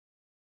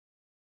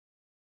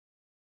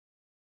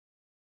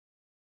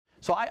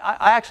So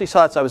I actually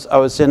saw it. So I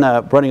was in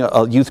running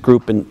a youth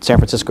group in San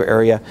Francisco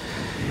area,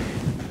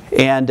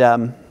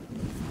 and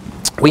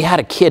we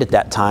had a kid at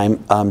that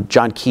time,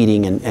 John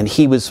Keating, and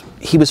he was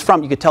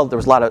from. You could tell there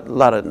was a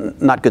lot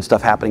of not good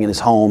stuff happening in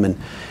his home,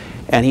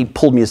 and he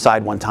pulled me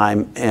aside one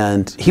time,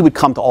 and he would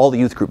come to all the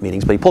youth group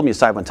meetings, but he pulled me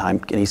aside one time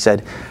and he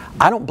said,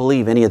 "I don't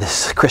believe any of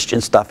this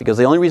Christian stuff because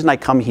the only reason I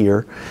come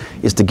here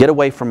is to get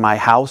away from my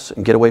house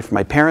and get away from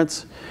my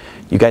parents.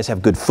 You guys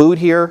have good food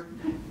here,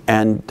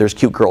 and there's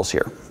cute girls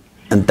here.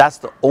 And that's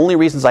the only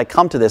reasons I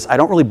come to this. I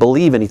don't really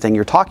believe anything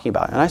you're talking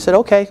about." And I said,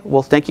 "Okay,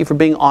 well, thank you for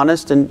being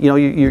honest, and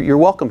you're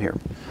welcome here."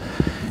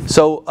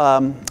 So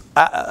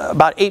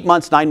about 8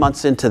 months, 9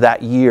 months into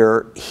that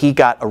year, he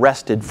got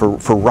arrested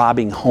for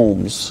robbing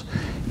homes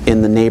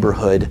in the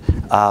neighborhood,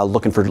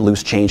 looking for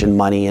loose change and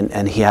money,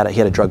 and he had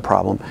a drug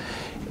problem.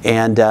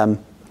 And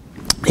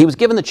he was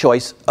given the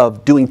choice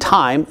of doing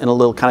time in a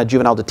little kind of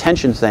juvenile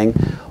detention thing,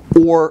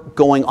 or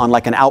going on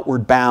like an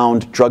outward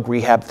bound drug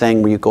rehab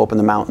thing where you go up in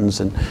the mountains,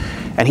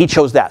 and he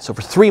chose that. So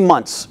for 3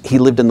 months he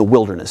lived in the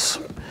wilderness,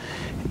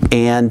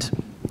 and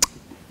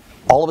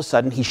all of a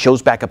sudden he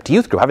shows back up to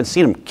youth group. I haven't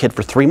seen him kid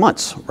for 3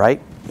 months,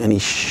 right? And he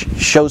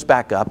shows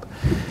back up,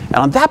 and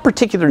on that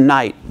particular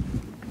night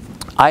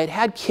I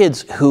had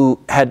kids who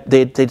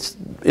they'd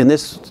in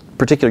this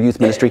particular youth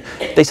ministry,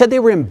 they said they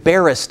were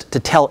embarrassed to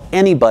tell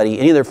anybody,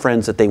 any of their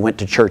friends, that they went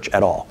to church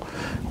at all,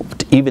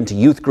 even to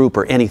youth group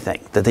or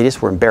anything, that they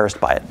just were embarrassed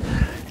by it.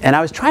 And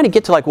I was trying to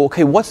get to like, well,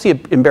 okay, what's the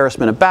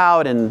embarrassment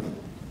about? And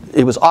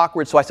it was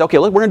awkward, so I said, okay,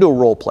 we're going to do a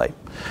role play.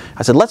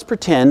 I said, let's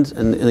pretend,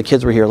 and the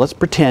kids were here, let's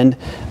pretend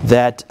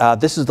that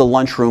this is the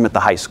lunchroom at the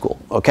high school,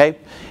 okay?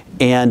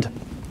 And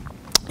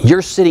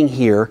you're sitting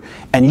here,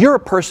 and you're a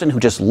person who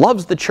just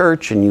loves the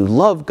church, and you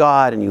love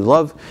God, and you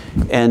love,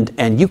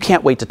 and you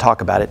can't wait to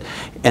talk about it.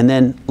 And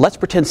then let's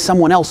pretend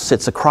someone else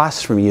sits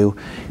across from you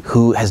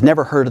who has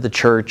never heard of the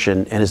church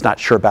and is not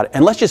sure about it.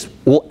 And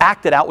we'll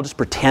act it out. We'll just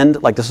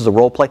pretend like this is a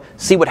role play.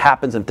 See what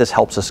happens, and if this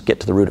helps us get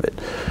to the root of it.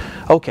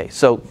 Okay,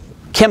 so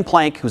Kim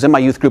Plank, who's in my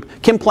youth group,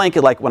 Kim Plank,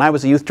 like when I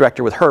was a youth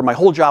director with her, my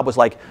whole job was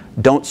like,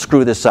 don't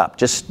screw this up.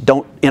 Just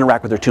don't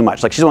interact with her too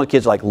much. Like, she's one of the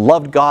kids who like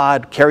loved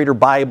God, carried her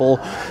Bible,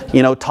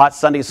 taught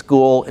Sunday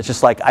school. It's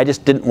just like, I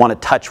just didn't want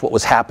to touch what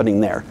was happening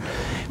there.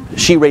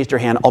 She raised her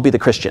hand, I'll be the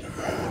Christian,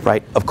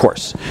 right? Of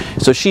course.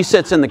 So she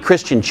sits in the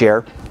Christian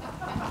chair.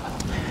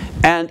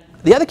 And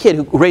the other kid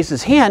who raised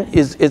his hand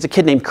is a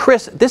kid named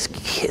Chris.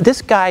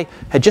 This guy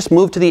had just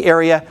moved to the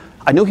area.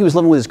 I knew he was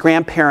living with his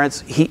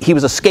grandparents. He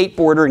was a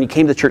skateboarder, and he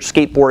came to the church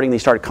skateboarding. And he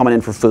started coming in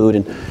for food,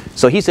 and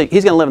so he said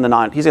he's going to live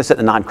in he's going to sit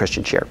in the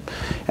non-Christian chair.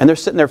 And they're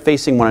sitting there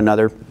facing one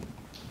another.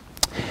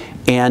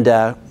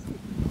 And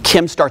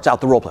Kim starts out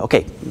the role play.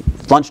 Okay,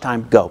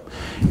 lunchtime, go.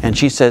 And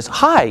she says,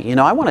 "Hi,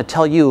 I want to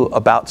tell you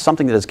about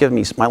something that has given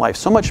me my life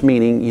so much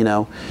meaning.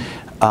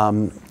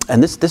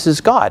 And this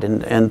is God."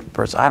 And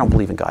first, I don't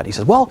believe in God. He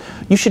says, "Well,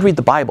 you should read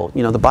the Bible.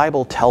 The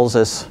Bible tells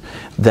us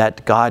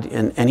that God,"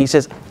 and he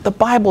says, "The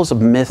Bible is a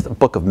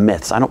book of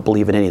myths. I don't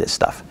believe in any of this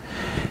stuff."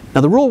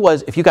 Now, the rule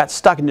was, if you got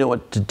stuck and didn't know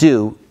what to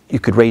do, you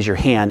could raise your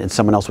hand and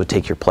someone else would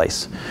take your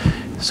place.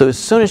 So as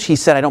soon as she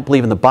said, "I don't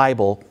believe in the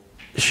Bible,"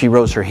 she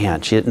rose her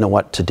hand. She didn't know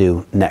what to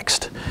do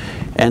next.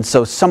 And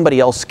so somebody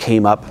else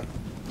came up,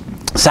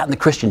 sat in the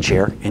Christian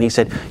chair, and he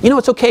said,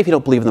 "It's okay if you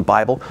don't believe in the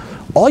Bible.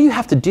 All you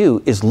have to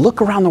do is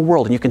look around the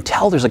world, and you can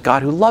tell there's a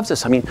God who loves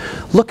us. I mean,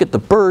 look at the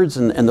birds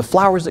and the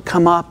flowers that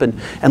come up, and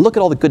look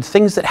at all the good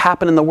things that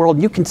happen in the world.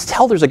 And you can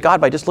tell there's a God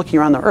by just looking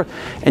around the earth."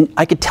 And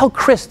I could tell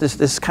Chris,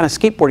 this kind of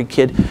skateboarding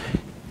kid,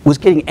 was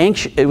getting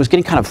anxious. It was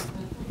getting kind of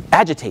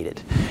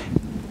agitated.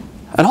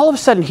 And all of a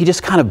sudden, he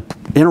just kind of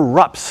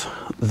interrupts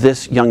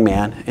this young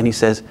man, and he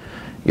says,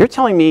 "You're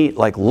telling me,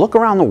 like, look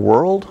around the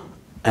world,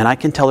 and I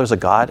can tell there's a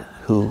God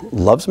who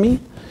loves me?"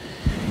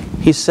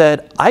 He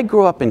said, "I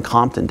grew up in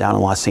Compton down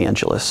in Los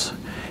Angeles."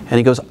 And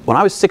he goes, "When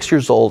I was 6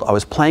 years old, I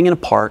was playing in a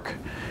park.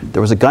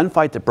 There was a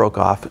gunfight that broke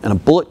off, and a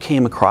bullet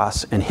came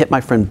across and hit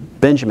my friend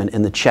Benjamin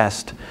in the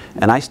chest.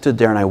 And I stood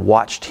there and I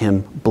watched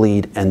him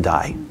bleed and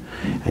die.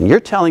 And you're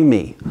telling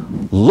me,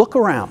 look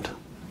around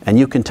and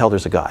you can tell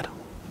there's a God."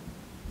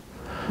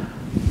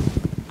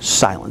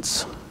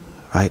 Silence,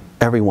 right?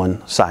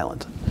 Everyone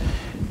silent.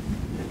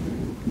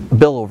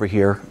 Bill over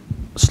here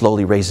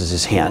slowly raises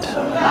his hand,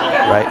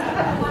 right?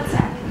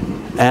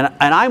 And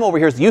I'm over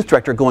here as the youth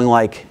director going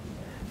like,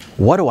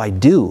 what do I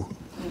do?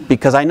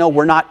 Because I know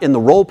we're not in the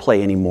role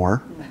play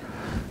anymore.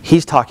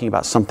 He's talking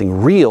about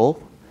something real.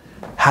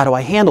 How do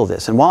I handle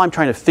this? And while I'm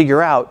trying to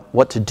figure out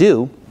what to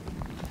do,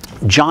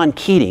 John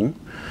Keating,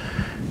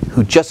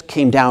 who just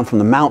came down from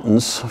the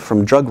mountains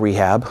from drug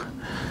rehab,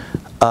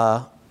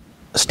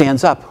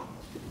 stands up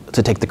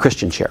to take the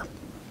Christian chair.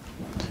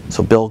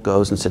 So Bill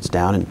goes and sits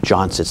down, and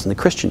John sits in the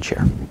Christian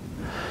chair.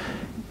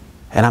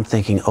 And I'm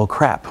thinking, oh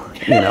crap,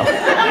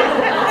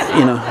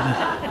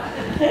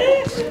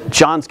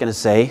 John's going to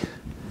say,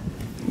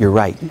 "You're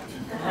right.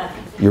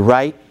 You're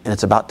right, and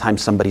it's about time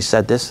somebody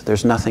said this.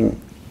 There's nothing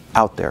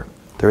out there.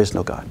 There is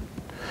no God."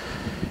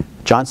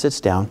 John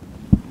sits down,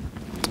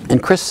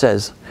 and Chris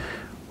says,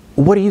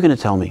 "What are you going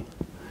to tell me?"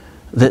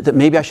 that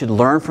maybe I should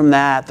learn from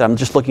that I'm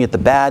just looking at the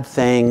bad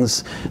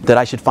things, that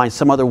I should find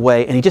some other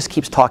way. And he just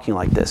keeps talking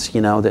like this,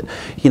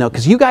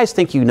 because you guys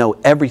think you know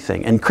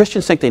everything, and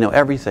Christians think they know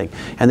everything.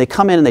 And they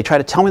come in and they try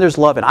to tell me there's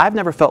love, and I've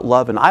never felt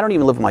love, and I don't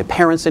even live with my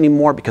parents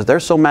anymore because they're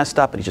so messed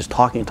up. And he's just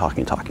talking and talking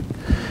and talking.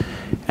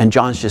 And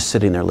John's just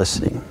sitting there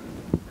listening.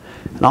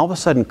 And all of a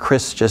sudden,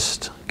 Chris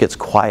just gets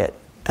quiet,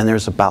 and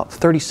there's about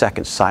 30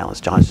 seconds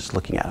silence. John's just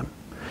looking at him.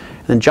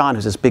 And then John,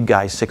 who's this big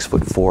guy,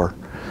 6'4",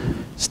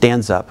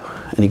 stands up,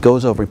 and he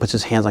goes over, he puts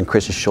his hands on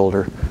Chris's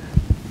shoulder,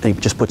 and he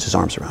just puts his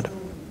arms around him.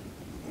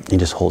 He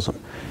just holds him.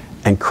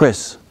 And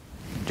Chris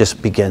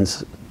just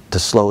begins to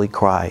slowly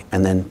cry,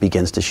 and then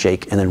begins to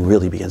shake, and then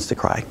really begins to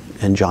cry.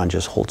 And John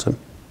just holds him.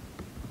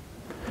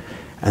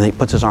 And then he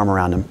puts his arm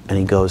around him, and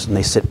he goes, and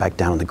they sit back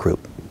down in the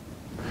group.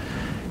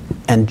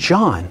 And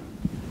John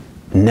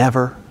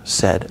never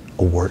said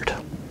a word.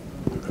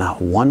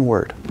 Not one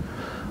word.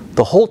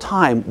 The whole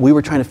time we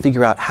were trying to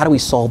figure out, how do we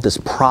solve this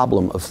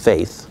problem of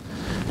faith?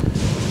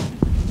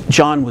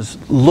 John was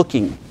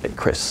looking at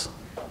Chris,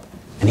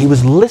 and he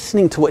was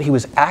listening to what he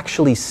was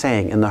actually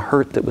saying and the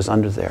hurt that was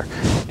under there.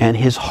 And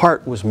his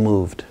heart was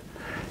moved.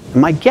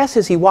 And my guess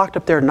is he walked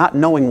up there not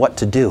knowing what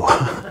to do.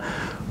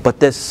 But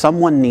that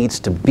someone needs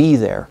to be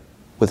there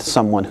with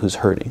someone who's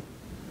hurting.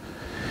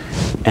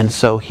 And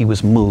so he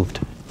was moved,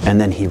 and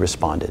then he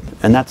responded.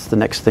 And that's the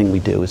next thing we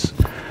do, is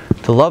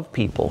to love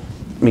people.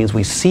 It means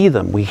we see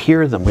them, we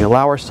hear them, we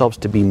allow ourselves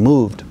to be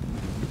moved,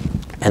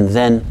 and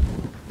then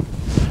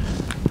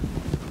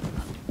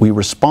we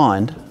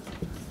respond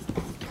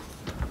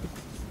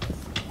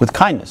with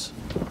kindness.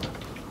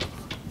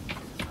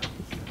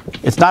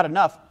 It's not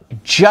enough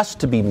just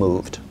to be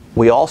moved.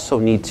 We also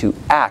need to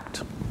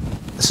act.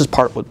 This is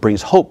part of what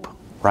brings hope,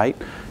 right?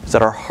 Is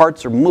that our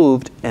hearts are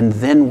moved, and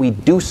then we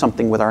do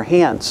something with our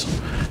hands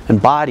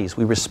and bodies.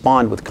 We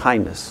respond with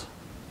kindness.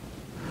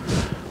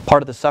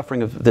 Part of the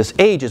suffering of this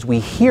age is we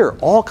hear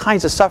all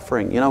kinds of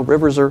suffering.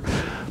 Rivers are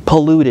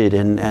polluted,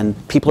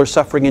 and people are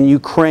suffering in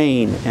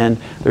Ukraine, and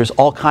there's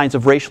all kinds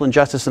of racial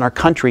injustice in our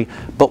country,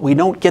 but we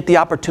don't get the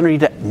opportunity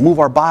to move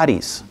our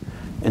bodies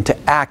and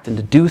to act and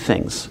to do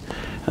things.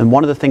 And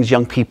one of the things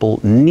young people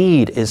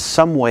need is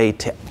some way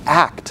to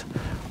act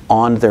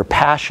on their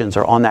passions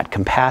or on that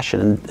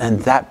compassion, and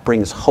that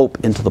brings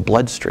hope into the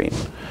bloodstream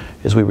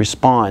as we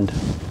respond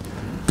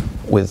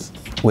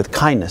with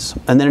kindness.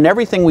 And then in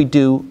everything we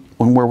do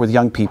when we're with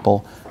young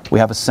people, we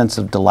have a sense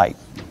of delight.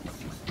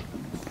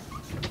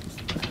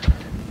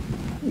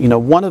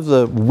 One of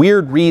the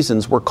weird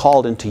reasons we're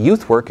called into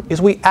youth work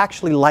is we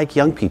actually like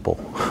young people.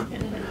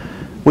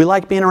 We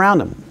like being around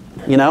them.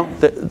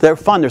 They're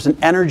fun. There's an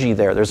energy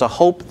there. There's a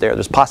hope there.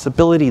 There's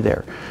possibility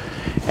there.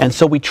 And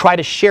so we try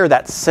to share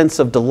that sense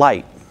of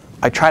delight.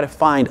 I try to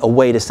find a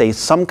way to say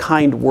some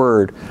kind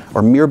word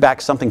or mirror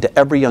back something to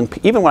every young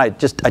person. Even when I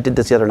did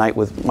this the other night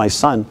with my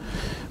son,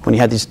 when he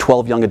had these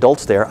 12 young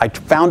adults there, I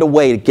found a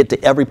way to get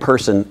to every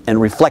person and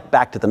reflect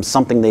back to them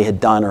something they had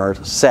done or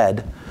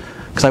said,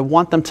 because I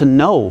want them to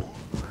know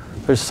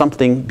there's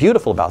something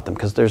beautiful about them,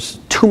 because there's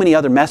too many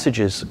other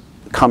messages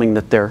coming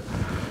that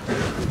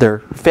they're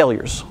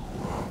failures,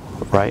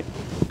 right?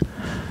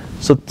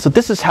 So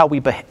this is how we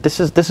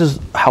this is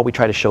how we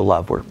try to show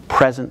love. We're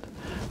present,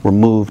 we're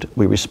moved,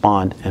 we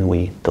respond, and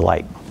we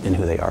delight in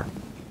who they are.